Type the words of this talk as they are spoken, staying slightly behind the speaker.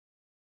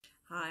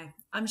Hi,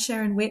 I'm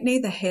Sharon Whitney,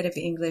 the Head of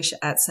English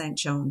at St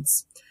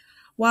John's.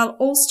 While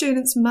all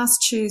students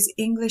must choose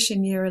English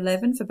in Year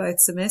 11 for both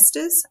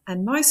semesters,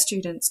 and most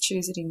students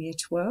choose it in Year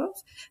 12,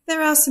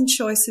 there are some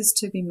choices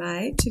to be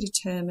made to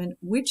determine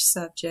which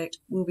subject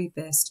will be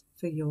best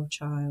for your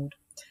child.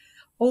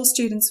 All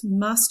students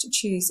must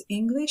choose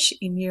English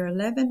in Year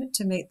 11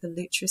 to meet the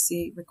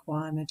literacy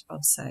requirement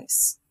of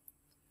SACE.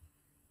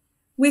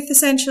 With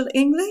Essential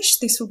English,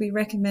 this will be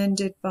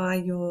recommended by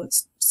your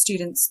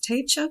student's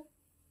teacher,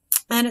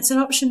 and it's an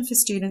option for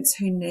students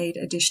who need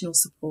additional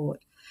support.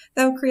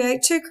 They'll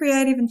create 2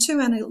 creative and 2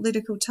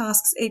 analytical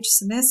tasks each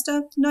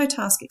semester, no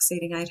task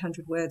exceeding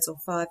 800 words or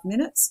 5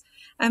 minutes,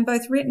 and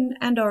both written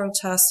and oral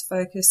tasks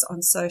focus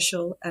on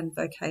social and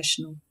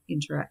vocational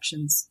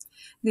interactions.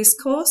 This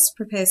course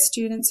prepares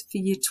students for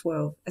Year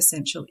 12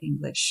 Essential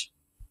English.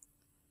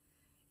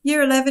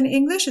 Year 11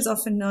 English is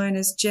often known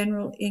as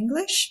General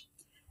English,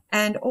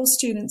 and all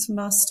students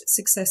must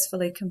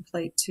successfully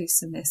complete 2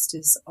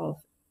 semesters of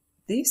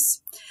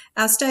this.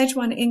 Our Stage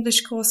 1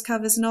 English course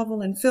covers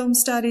novel and film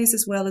studies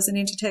as well as an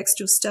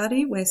intertextual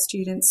study where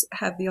students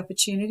have the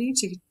opportunity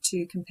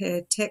to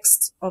compare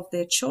texts of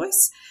their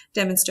choice,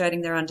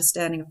 demonstrating their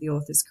understanding of the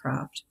author's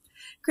craft.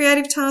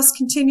 Creative tasks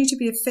continue to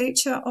be a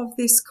feature of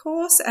this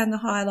course, and the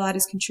highlight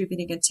is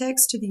contributing a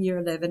text to the Year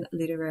 11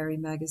 Literary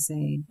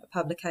Magazine, a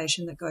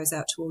publication that goes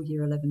out to all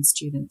Year 11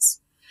 students.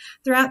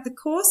 Throughout the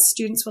course,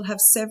 students will have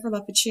several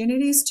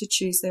opportunities to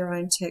choose their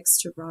own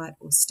text to write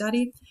or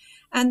study,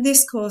 and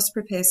this course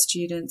prepares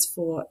students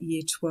for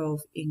Year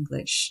 12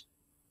 English.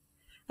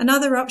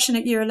 Another option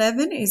at Year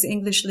 11 is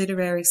English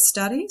Literary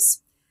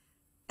Studies,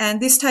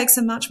 and this takes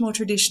a much more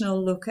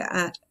traditional look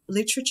at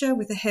literature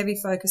with a heavy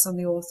focus on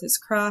the author's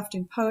craft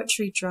in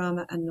poetry,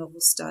 drama and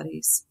novel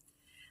studies.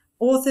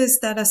 Authors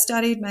that are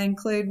studied may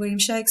include William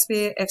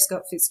Shakespeare, F.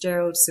 Scott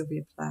Fitzgerald,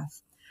 Sylvia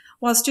Plath.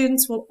 While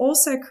students will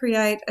also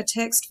create a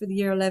text for the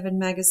Year 11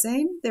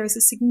 magazine, there is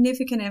a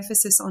significant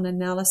emphasis on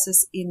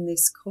analysis in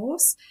this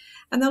course,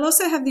 and they'll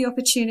also have the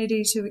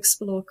opportunity to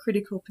explore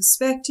critical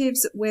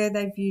perspectives where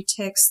they view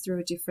text through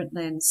a different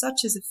lens,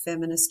 such as a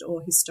feminist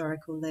or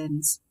historical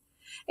lens.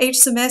 Each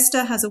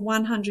semester has a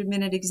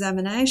 100-minute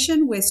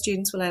examination where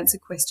students will answer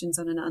questions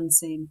on an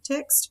unseen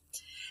text,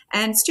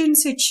 and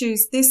students who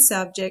choose this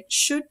subject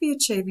should be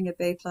achieving a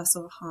B+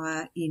 or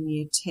higher in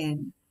Year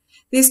 10.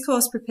 This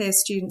course prepares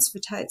students for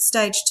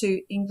Stage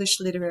 2 English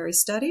Literary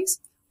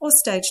Studies or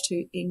Stage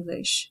 2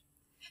 English.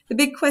 The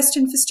big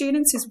question for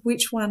students is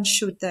which one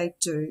should they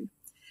do?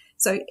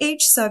 So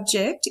each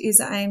subject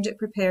is aimed at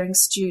preparing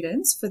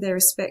students for their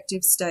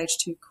respective Stage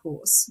 2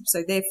 course.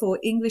 So therefore,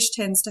 English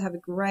tends to have a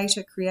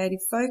greater creative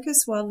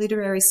focus, while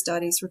literary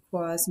studies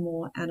requires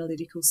more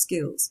analytical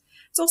skills.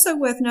 It's also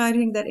worth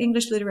noting that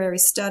English Literary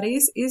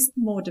Studies is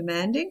more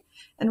demanding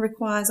and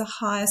requires a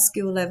higher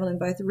skill level in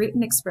both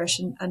written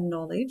expression and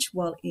knowledge,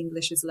 while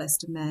English is less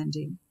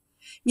demanding.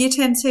 Year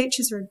 10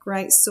 teachers are a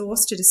great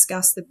source to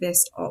discuss the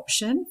best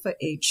option for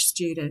each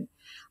student.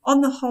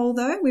 On the whole,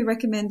 though, we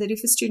recommend that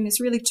if a student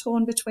is really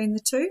torn between the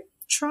two,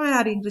 try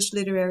out English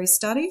Literary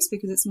Studies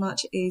because it's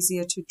much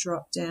easier to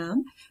drop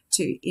down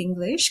to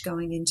English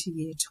going into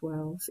Year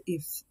 12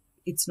 if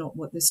it's not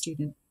what the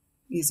student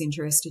is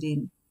interested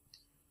in.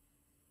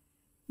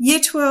 Year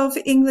 12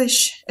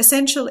 English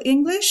Essential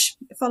English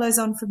follows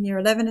on from Year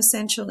 11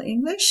 Essential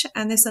English,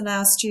 and this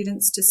allows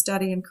students to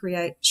study and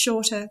create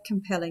shorter,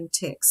 compelling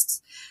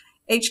texts.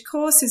 Each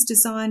course is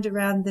designed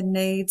around the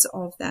needs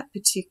of that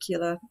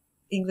particular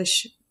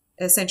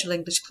Essential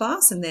English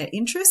class and their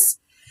interests.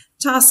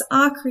 Tasks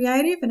are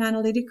creative and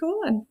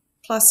analytical, and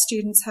plus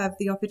students have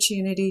the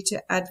opportunity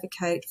to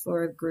advocate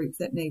for a group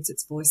that needs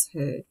its voice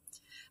heard.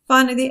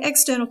 Finally, the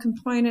external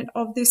component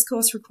of this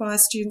course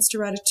requires students to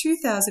write a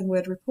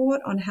 2,000-word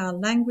report on how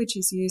language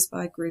is used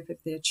by a group of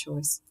their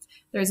choice.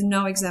 There is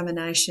no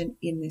examination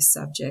in this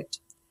subject.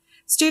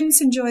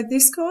 Students enjoyed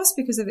this course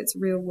because of its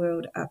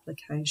real-world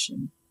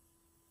application.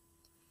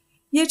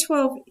 Year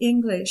 12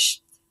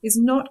 English is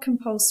not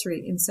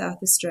compulsory in South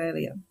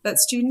Australia, but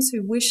students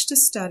who wish to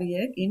study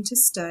it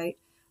interstate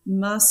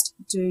must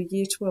do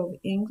Year 12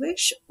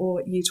 English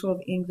or Year 12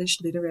 English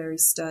Literary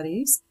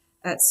Studies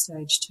at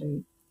Stage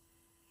 2.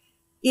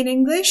 In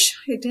English,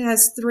 it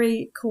has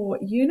 3 core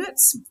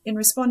units. In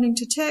responding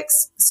to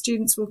text,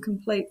 students will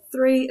complete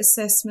 3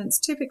 assessments,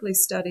 typically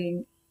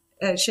studying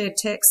shared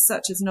texts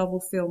such as novel,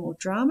 film or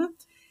drama.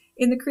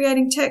 In the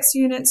creating text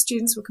unit,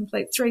 students will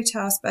complete 3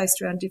 tasks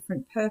based around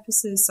different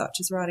purposes, such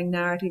as writing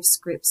narratives,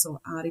 scripts or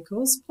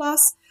articles.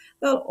 Plus,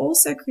 they'll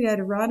also create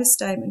a writer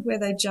statement where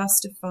they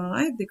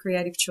justify the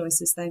creative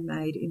choices they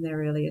made in their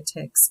earlier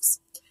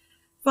texts.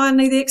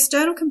 Finally, the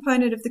external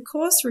component of the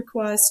course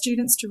requires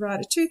students to write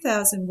a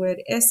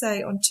 2,000-word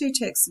essay on 2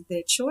 texts of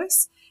their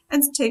choice,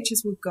 and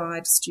teachers will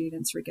guide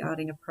students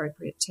regarding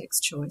appropriate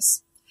text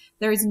choice.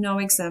 There is no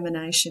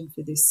examination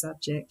for this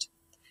subject.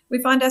 We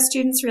find our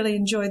students really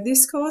enjoy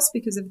this course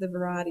because of the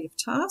variety of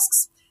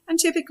tasks, and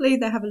typically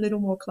they have a little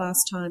more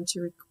class time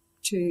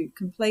to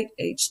complete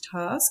each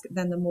task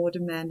than the more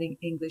demanding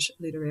English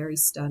Literary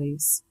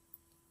Studies.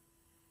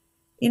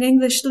 In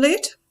English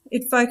Lit,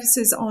 It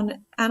focuses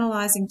on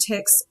analysing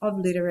texts of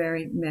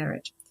literary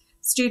merit.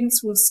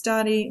 Students will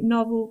study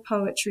novel,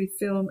 poetry,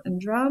 film and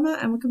drama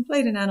and will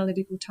complete an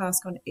analytical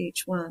task on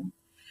each one.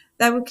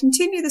 They will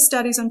continue the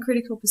studies on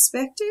critical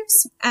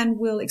perspectives and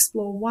will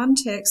explore one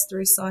text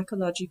through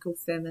psychological,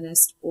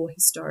 feminist or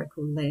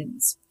historical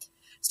lens.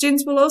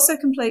 Students will also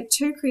complete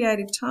 2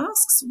 creative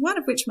tasks, one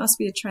of which must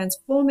be a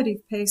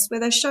transformative piece where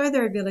they show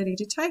their ability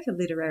to take a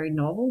literary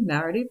novel,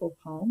 narrative or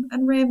poem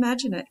and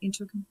reimagine it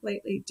into a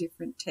completely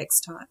different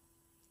text type.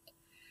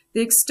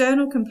 The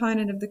external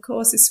component of the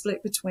course is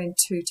split between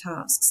 2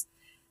 tasks,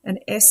 an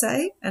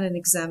essay and an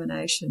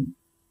examination.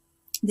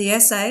 The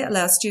essay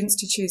allows students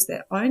to choose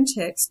their own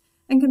text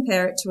and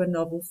compare it to a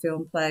novel,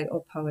 film, play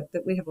or poet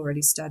that we have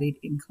already studied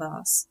in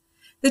class.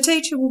 The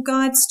teacher will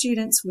guide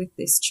students with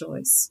this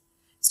choice.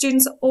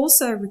 Students are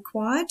also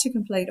required to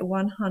complete a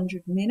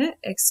 100-minute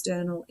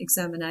external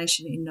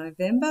examination in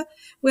November,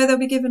 where they'll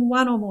be given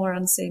 1 or more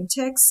unseen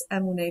texts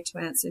and will need to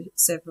answer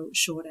several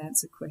short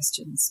answer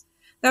questions.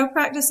 They'll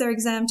practice their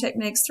exam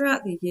techniques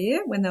throughout the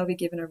year when they'll be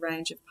given a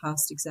range of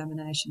past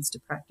examinations to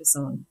practice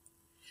on.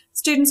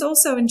 Students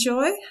also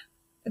enjoy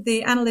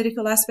the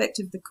analytical aspect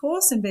of the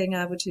course and being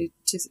able to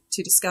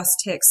discuss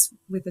texts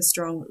with a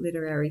strong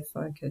literary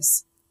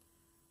focus.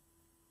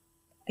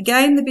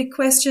 Again, the big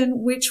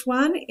question, which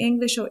one,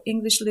 English or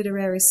English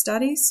Literary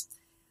Studies?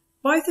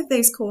 Both of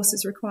these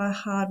courses require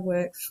hard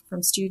work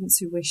from students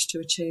who wish to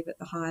achieve at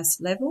the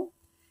highest level,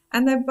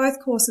 and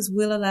both courses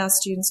will allow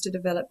students to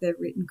develop their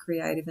written,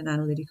 creative and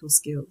analytical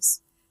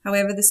skills.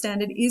 However, the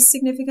standard is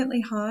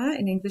significantly higher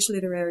in English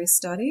Literary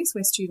Studies,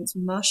 where students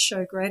must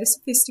show greater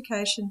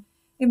sophistication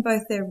in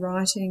both their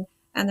writing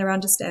and their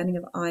understanding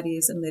of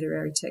ideas and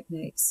literary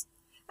techniques.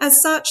 As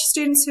such,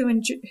 students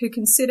who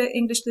consider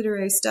English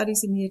Literary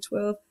Studies in Year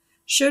 12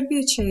 should be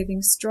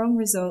achieving strong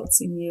results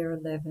in Year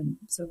 11,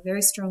 so a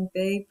very strong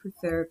B,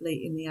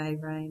 preferably in the A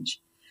range.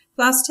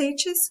 Class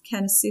teachers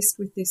can assist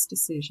with this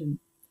decision.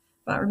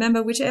 But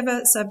remember,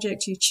 whichever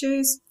subject you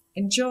choose,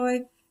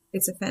 enjoy.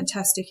 It's a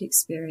fantastic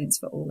experience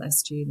for all our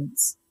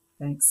students.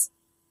 Thanks.